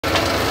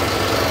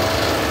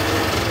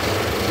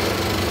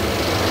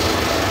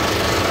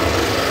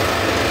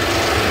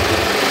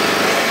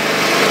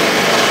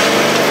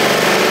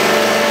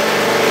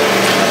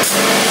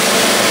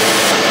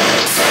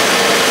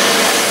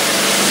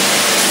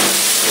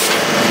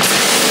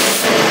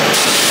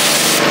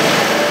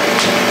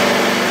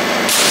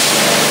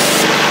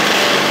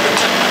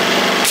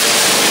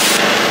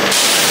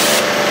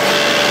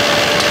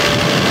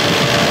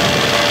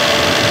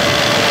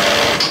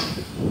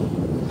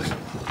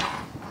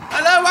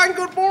and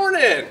good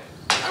morning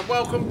and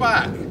welcome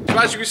back. So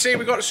as you can see,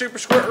 we've got a super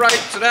squirter out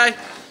today.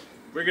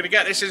 We're going to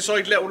get this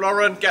inside little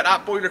Lauren, get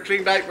that boiler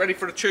cleaned out, ready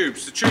for the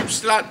tubes. The tubes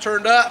still haven't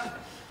turned up,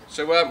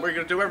 so we're going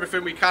to do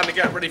everything we can to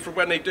get ready for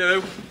when they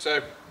do. So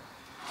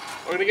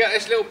I'm going to get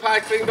this little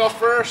pad cleaned off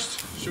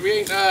first, so we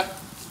ain't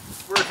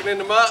working in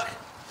the muck.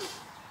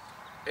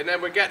 And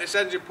then we'll get this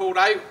engine pulled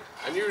out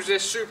and use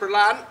this super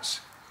lance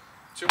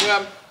to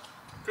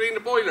clean the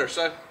boiler.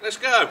 So let's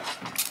go.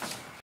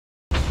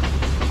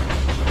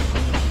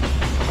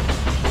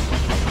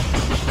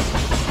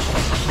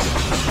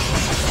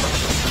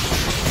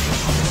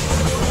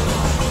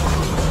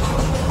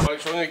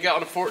 So I'm going to get on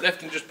the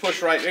forklift and just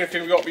push right. The only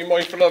thing we've got to be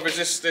mindful of is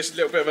this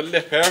little bit of a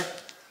lip here.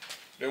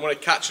 You don't want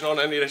it catching on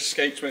any of the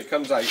escapes when it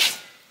comes out.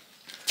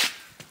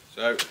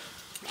 So,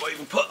 might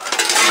even put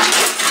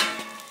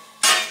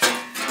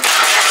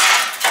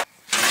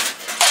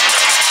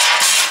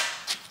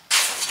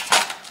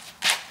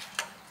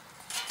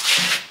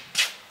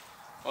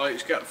Alright,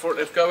 just get the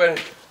forklift going.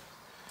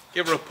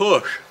 Give her a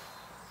push.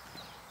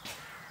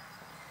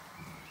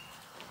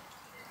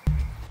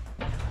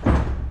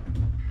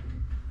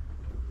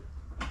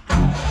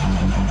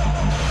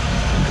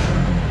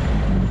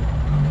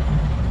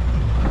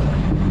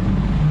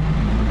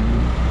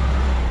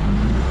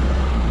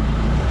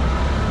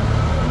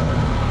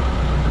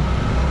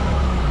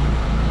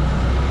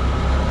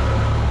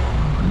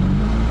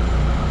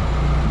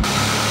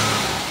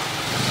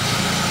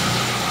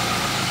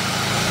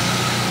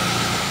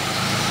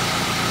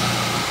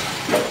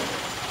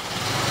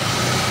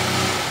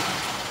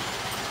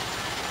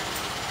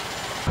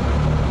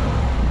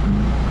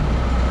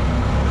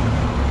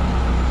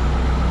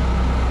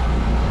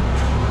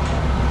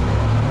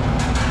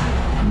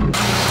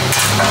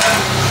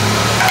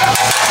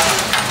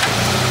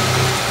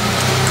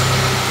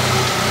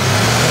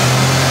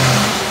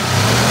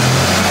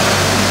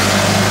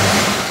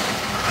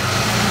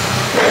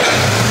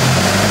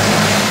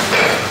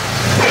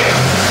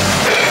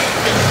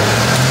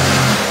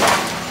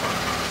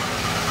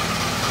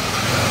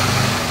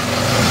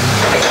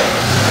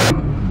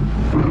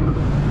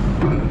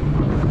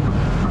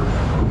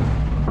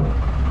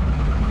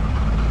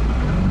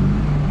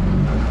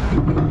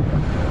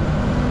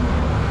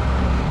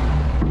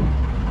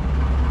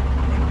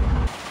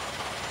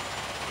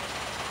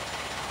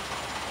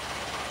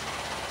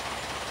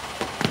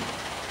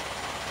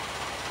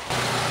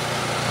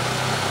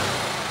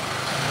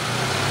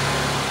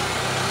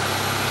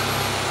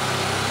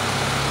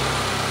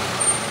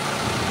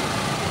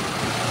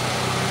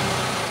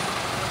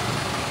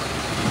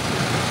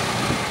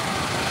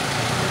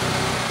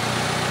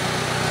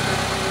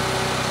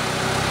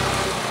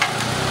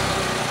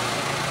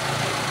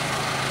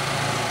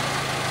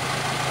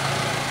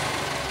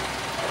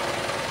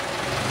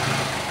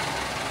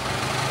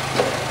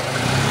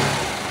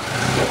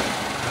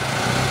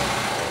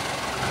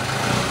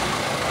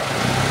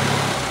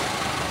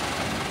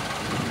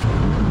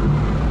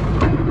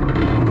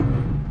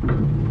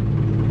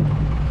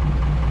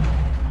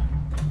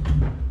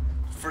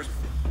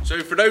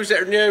 So for those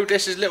that are new,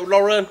 this is little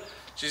Lauren.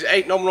 She's an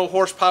 8 nominal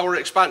horsepower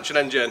expansion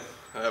engine,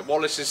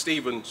 Wallace and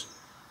Stevens,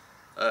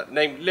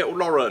 named Little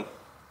Lauren.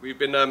 We've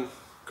been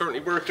currently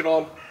working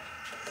on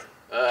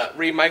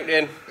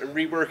remounting and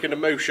reworking the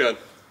motion.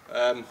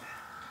 And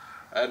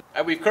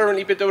we've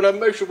currently been doing a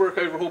motion work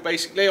overhaul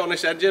basically on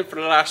this engine for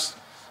the last,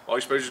 well, I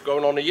suppose it's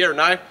going on a year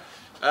now.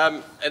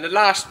 And the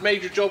last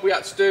major job we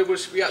had to do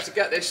was we had to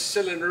get this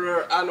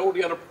cylinder and all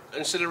the other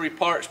ancillary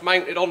parts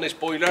mounted on this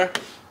boiler.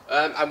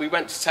 And we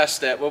went to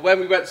test it. Well, when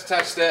we went to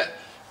test it,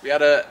 we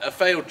had a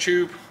failed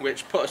tube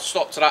which put a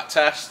stop to that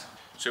test.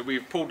 So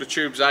we've pulled the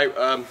tubes out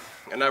and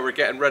now we're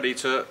getting ready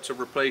to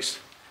replace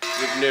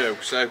with new.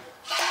 So,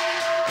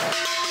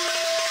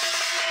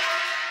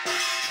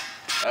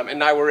 and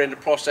now we're in the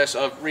process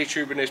of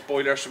retubing this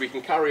boiler so we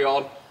can carry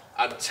on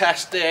and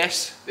test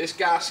this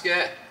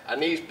gasket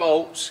and these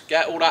bolts,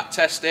 get all that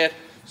tested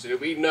so that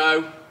we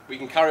know we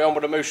can carry on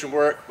with the motion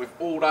work with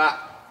all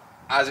that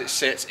as it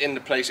sits in the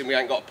place and we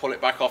ain't got to pull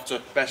it back off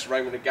to mess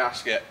around with the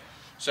gasket.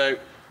 So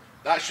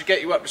that should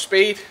get you up to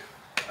speed.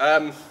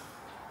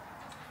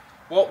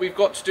 What we've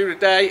got to do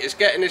today is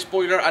get in this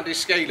boiler and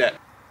descale it.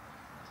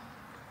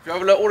 If you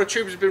have a look, all the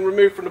tubes have been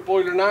removed from the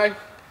boiler now,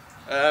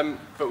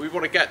 but we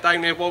want to get down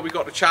there while we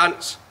got the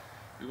chance.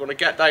 We want to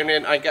get down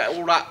in and get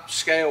all that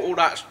scale, all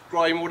that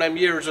grime, all them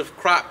years of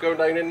crap going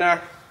down in there.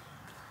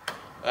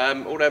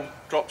 All them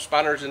drop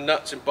spanners and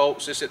nuts and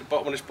bolts just at the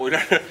bottom of this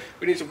boiler.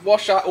 We need to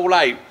wash that all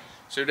out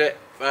so that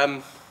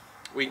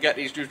we can get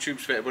these new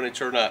tubes fitted when they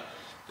turn up.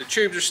 The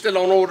tubes are still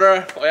on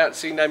order. I haven't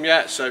seen them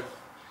yet, so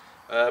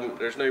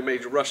there's no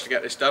major rush to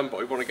get this done, but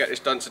we want to get this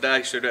done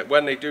today so that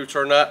when they do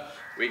turn up,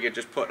 we can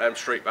just put them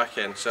straight back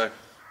in. So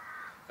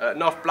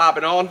enough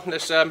blabbing on,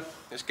 let's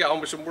get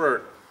on with some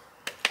work.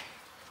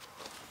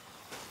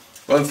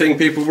 One thing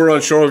people were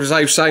unsure of is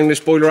how sound this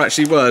boiler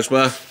actually was.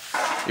 Well,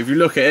 if you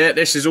look at it,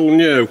 this is all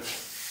new.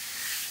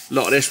 A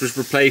lot of this was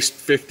replaced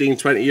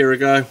 15-20 years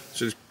ago,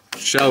 so the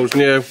shell's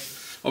new.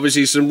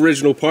 Obviously some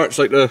original parts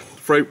like the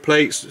throat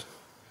plates,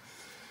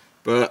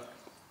 but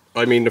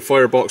I mean the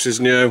firebox is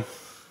new,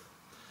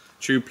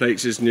 tube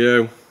plates is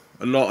new,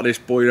 a lot of this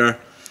boiler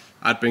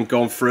had been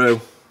gone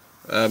through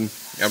and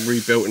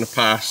rebuilt in the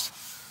past,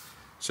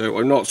 so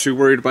I'm not too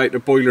worried about the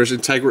boiler's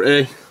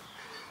integrity,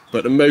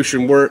 but the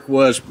motion work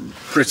was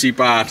pretty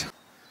bad.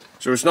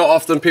 So it's not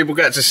often people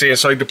get to see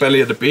inside the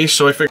belly of the beast,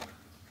 so I figured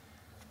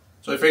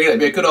it'd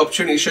be a good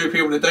opportunity to show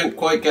people that don't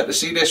quite get to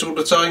see this all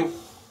the time.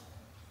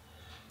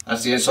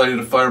 That's the inside of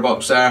the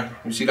firebox there.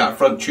 You see that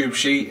front tube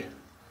sheet?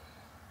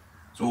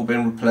 It's all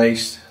been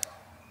replaced.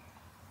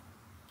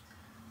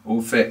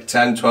 All fit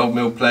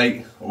 10-12mm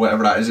plate, or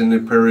whatever that is in the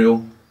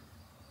Imperial.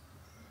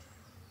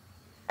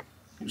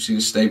 You see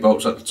the stay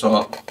bolts at the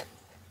top.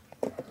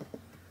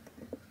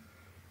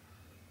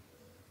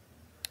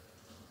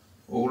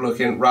 All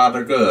looking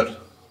rather good.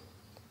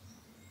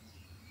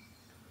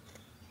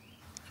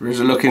 Here's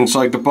a look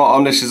inside the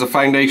bottom. This is a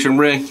foundation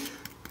ring.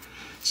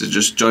 This is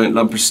just a giant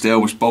lump of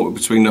steel which bolted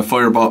between the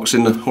firebox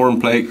and the horn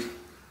plate.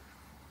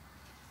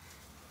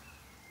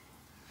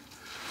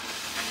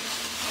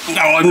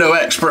 Now I'm no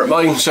expert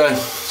mine, so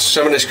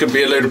some of this could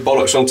be a load of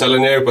bollocks I'm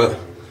telling you, but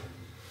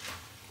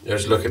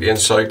here's a look at the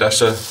inside.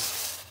 That's a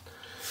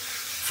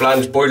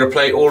flange boiler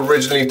plate, all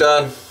originally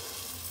done.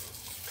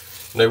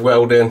 No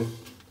welding.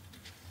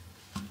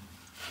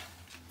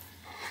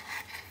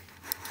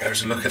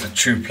 There's a look at the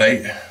tube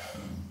plate.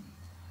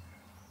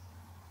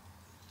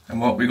 And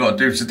what we got to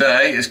do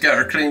today is get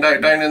her cleaned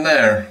out down in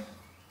there.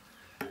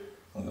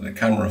 Under the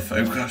camera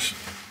focus.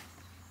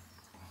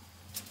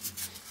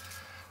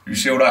 You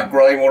see all that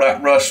grime, all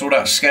that rust, all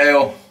that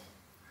scale?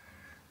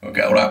 We'll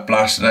get all that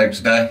blasted out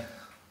today.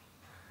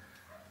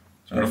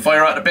 So I'm going to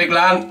fire out the big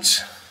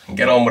lance and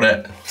get on with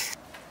it.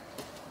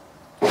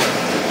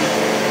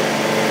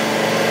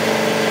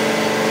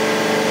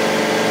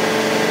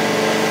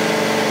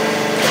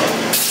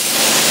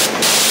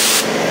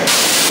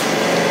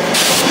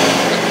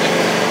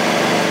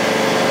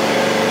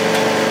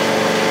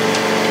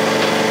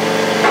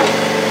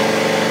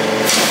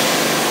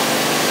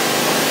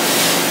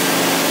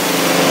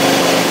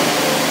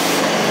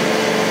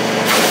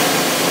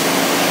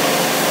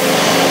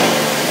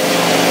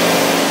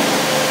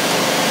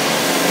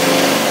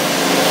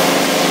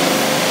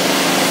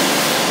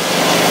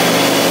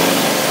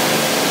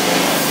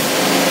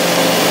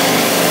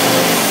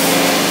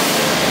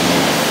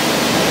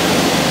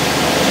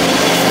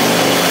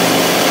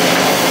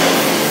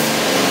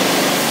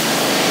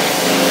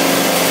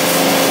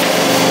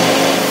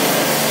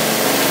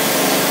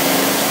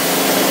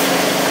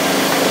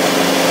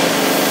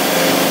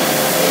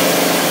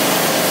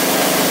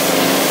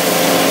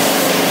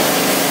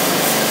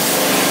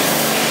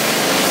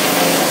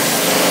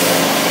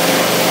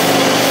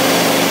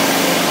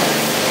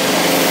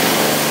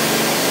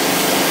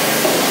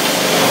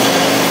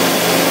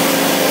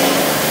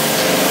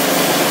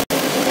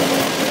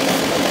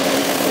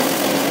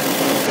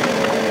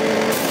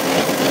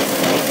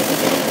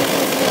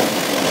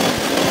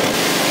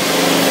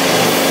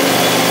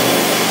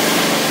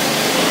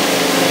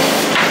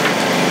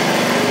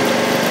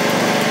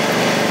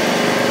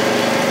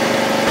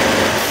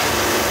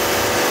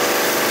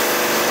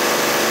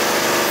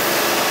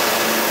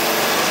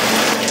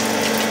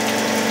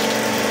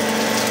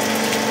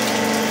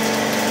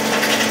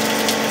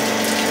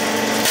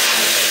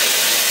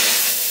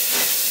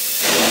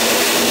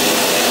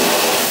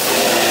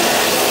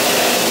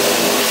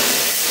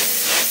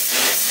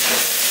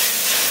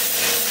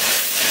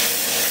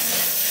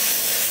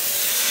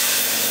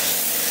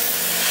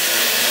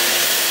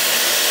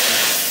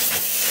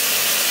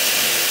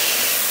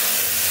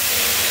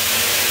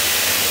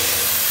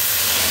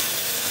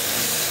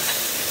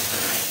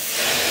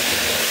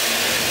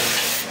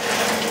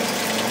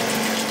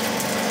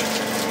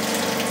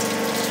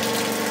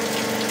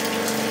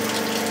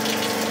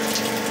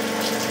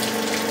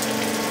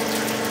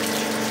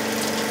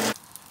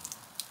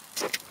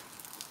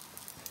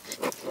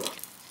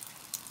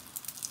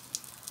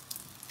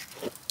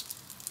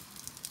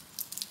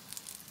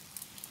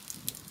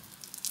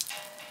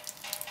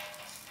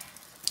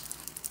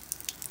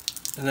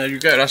 And there you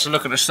go, that's a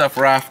look at the stuff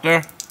we're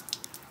after.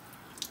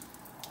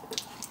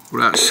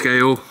 With that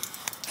scale.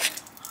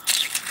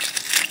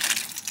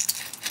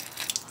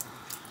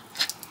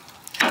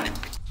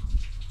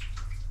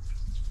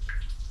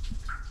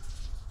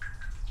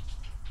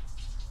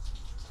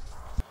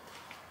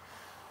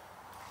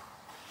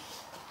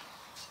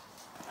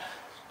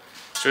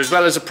 So as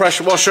well as the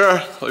pressure washer,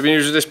 I've been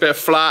using this bit of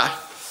flat.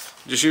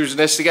 Just using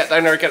this to get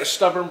down there and get the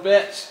stubborn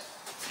bits.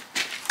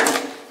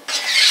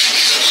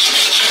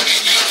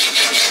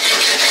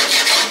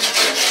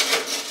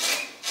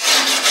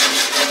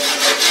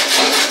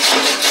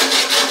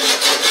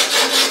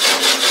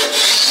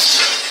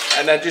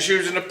 And then just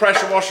using the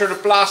pressure washer to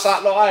blast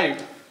that lot out.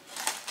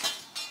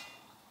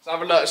 Let's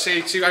have a look,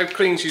 see how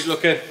clean she's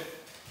looking.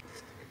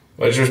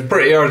 Well, it's just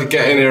pretty hard to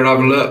get in here and have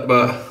a look,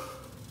 but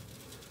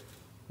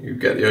you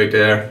get the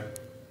idea.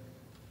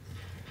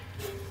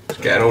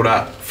 Just getting all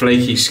that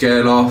flaky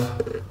scale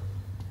off.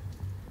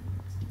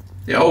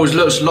 It always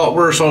looks a lot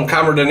worse on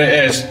camera than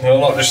it is. I'm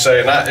not just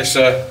saying that, it's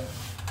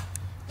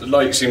The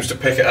light seems to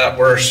pick it up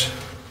worse.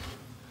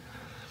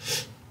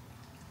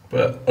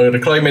 But I'm going to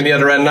climb in the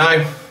other end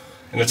now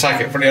and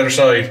attack it from the other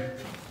side.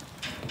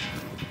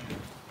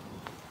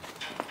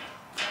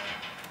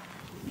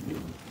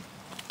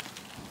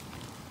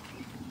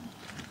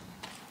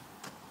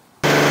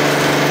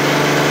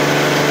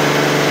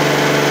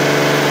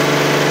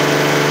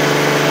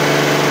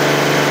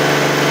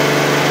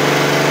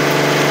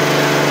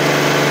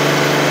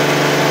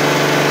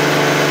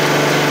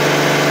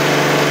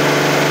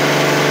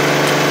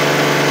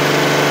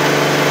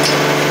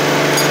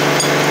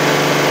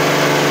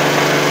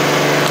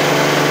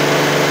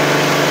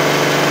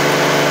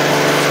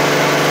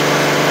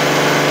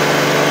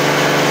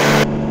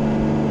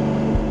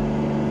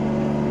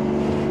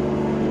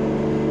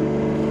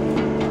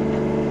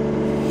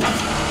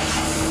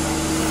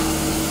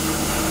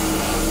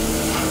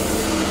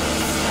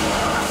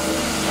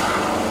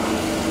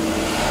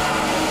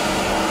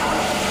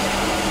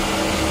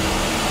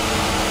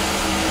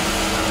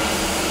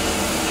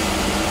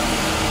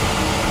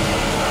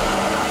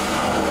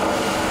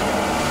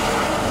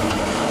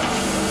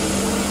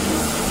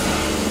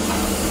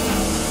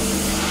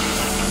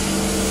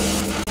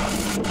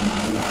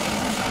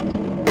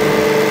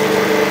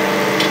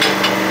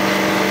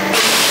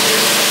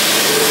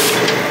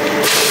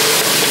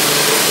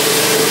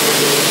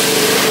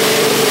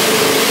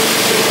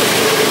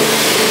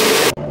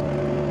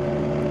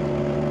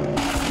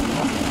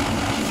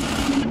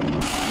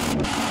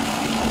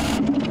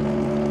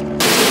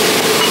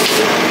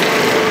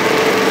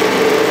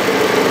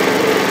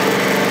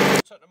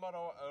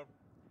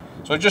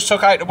 So I just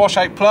took out the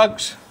washout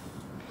plugs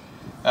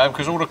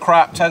because all the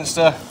crap tends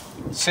to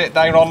sit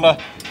down on the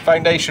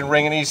foundation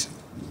ring in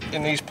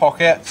these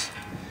pockets.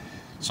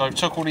 So I've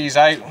took all these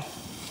out.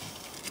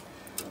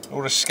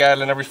 All the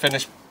scale and everything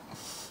has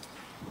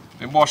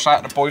been washed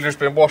out. The boiler's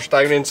been washed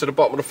down into the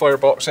bottom of the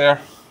firebox here,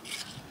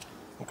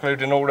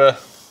 including all the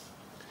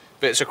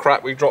bits of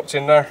crap we dropped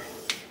in there.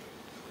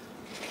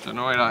 Don't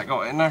know how that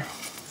got in there.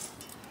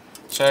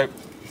 So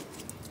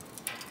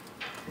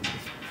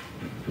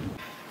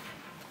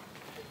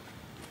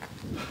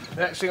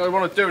next thing I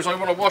want to do is I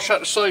want to wash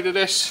out the side of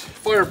this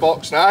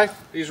firebox now.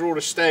 These are all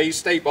the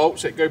stay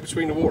bolts that go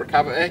between the water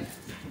cavity.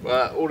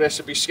 All this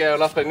will be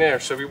scaled up in there,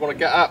 so we want to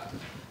get up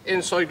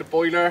inside the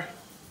boiler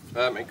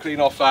and clean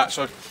off that.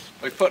 So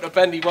I put the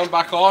bendy one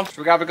back on, so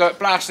we're going to have a go at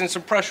blasting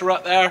some pressure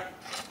up there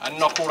and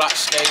knock all that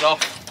scale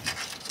off.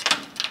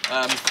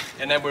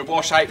 And then we'll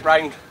wash out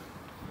round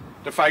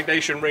the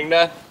foundation ring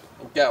there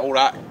and get all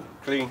that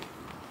clean.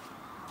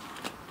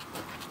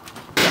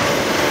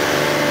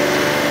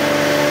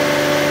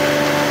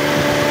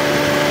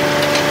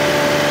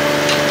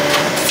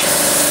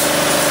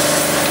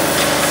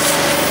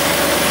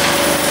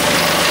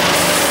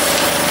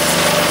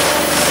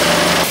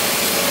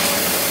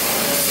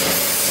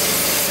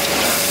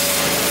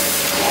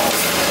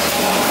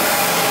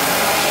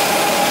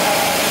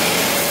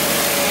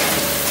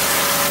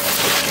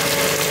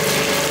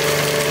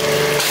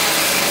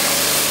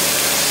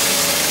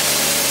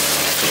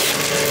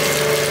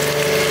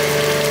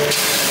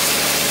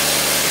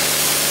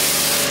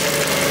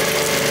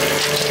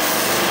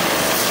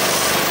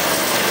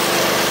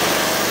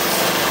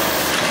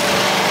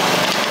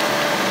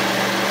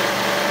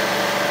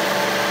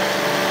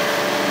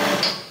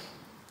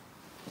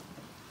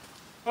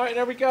 Right,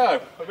 there we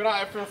go. I've been out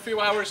here for a few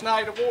hours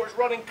now. The water's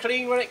running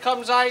clean when it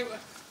comes out.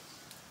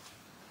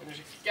 And as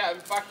you can get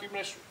it, vacuum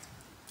this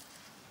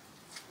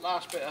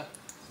last bit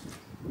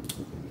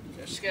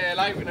of scale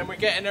out, and then we're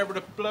getting there with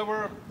a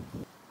blower.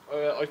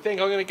 I think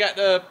I'm going to get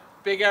the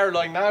big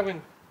airline now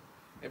and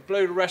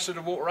blow the rest of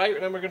the water out,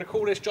 and then we're going to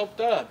call this job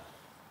done.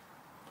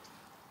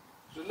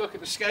 So look at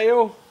the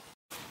scale.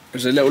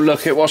 There's a little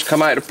look at what's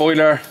come out of the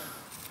boiler.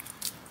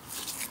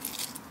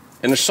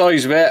 And the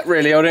size of it,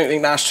 really, I don't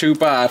think that's too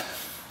bad.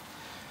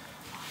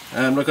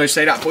 Like I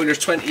say, that boiler's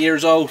 20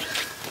 years old.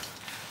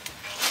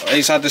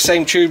 It's had the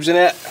same tubes in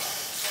it.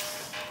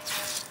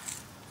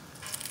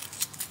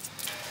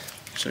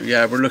 So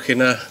yeah, we're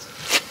looking a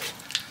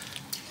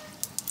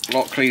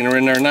lot cleaner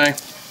in there now.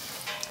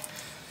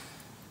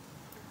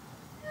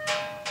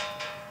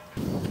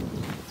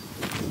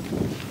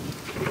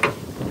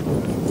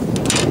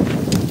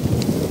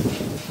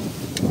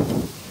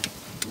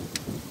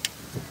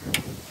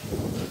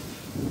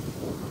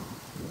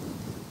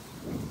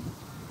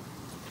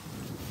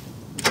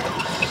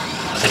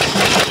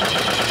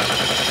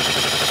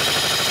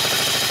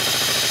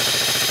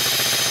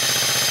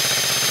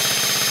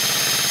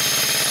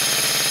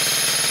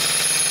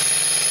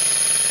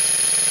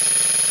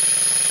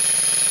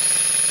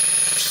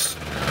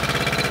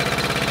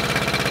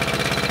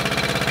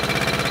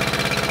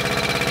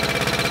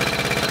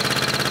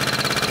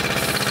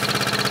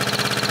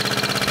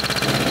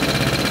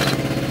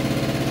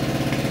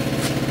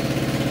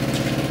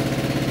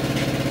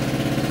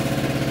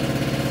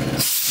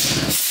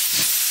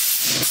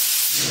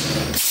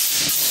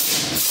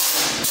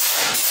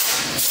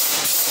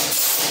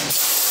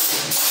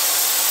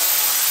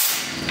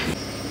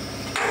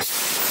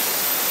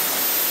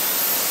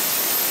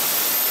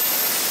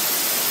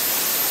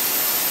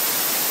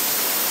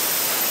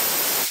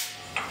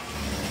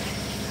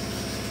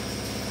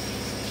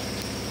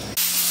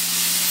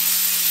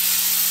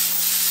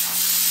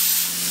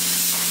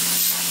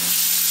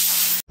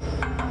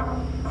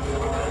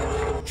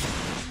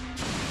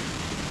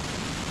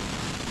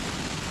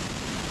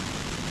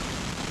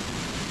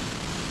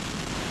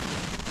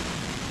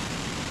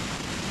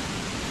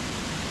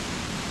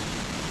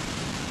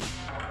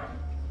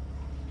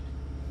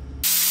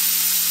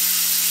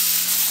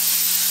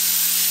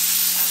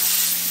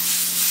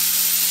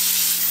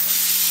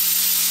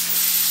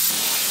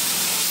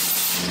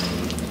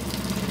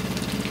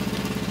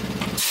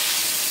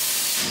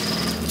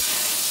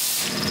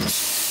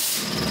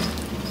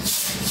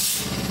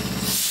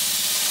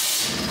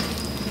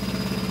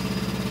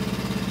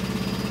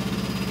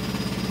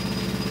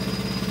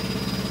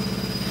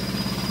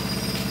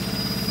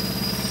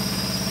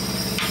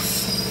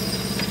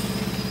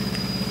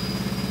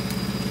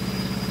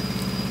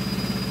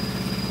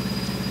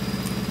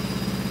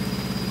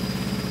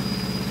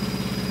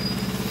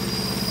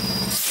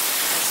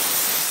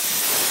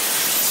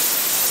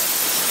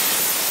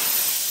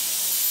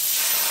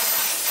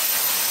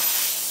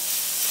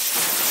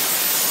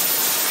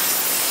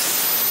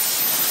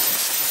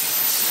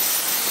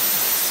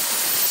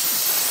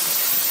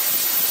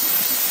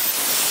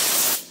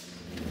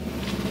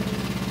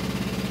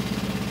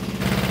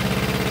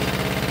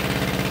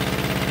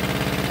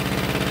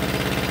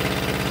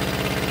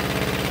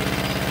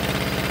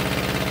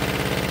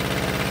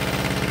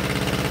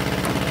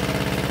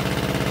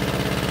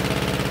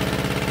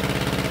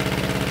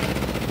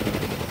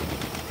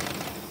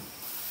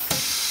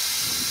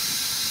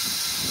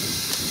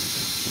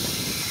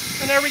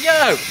 there we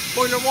go,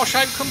 boiler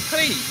washout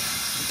complete.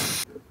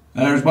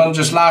 There's one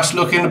just last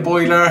look in the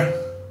boiler.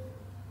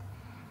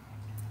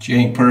 She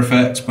ain't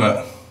perfect,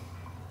 but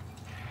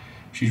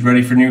she's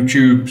ready for new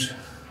tubes.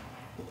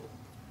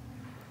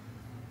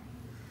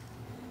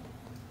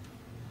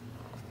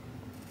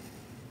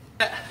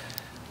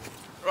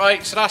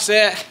 Right, so that's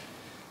it.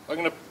 I'm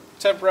going to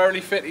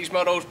temporarily fit these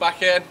mud holes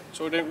back in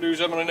so I don't lose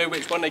them and I know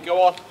which one they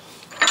go on.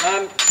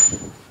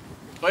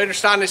 I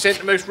understand this ain't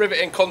the most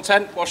riveting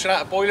content, washing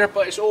out a boiler,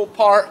 but it's all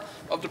part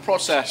of the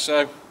process,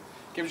 so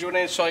gives you an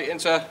insight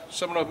into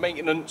some of the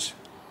maintenance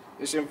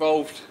that's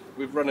involved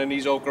with running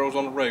these old girls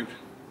on the road.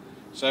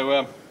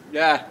 So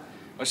yeah,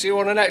 I'll see you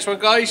on the next one,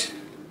 guys.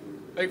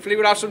 Hopefully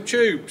we'll have some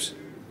tubes.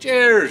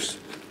 Cheers!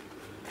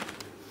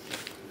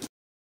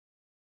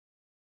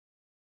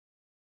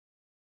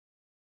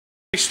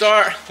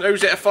 Start,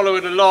 those that are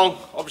following along,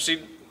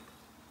 obviously,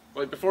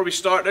 right, before we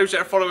start, those that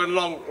are following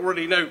along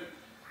already know.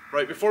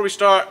 Right, before we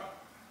start,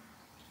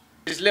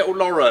 is little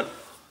Lauren.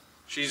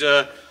 She's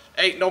a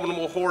 8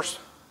 nominal horse.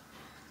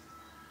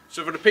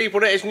 So for the people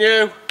that is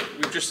new,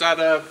 we've just had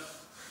a.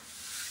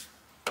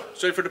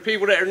 So for the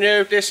people that are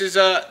new, this is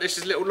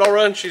little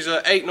Lauren. She's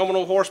a 8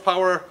 nominal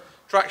horsepower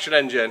traction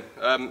engine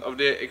of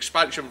the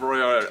expansion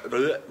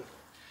variety.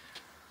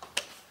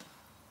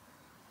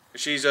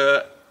 She's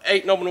a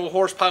 8 nominal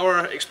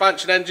horsepower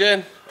expansion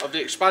engine of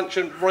the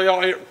expansion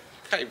variety.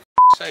 Can't even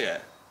say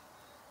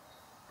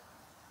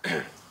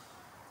it.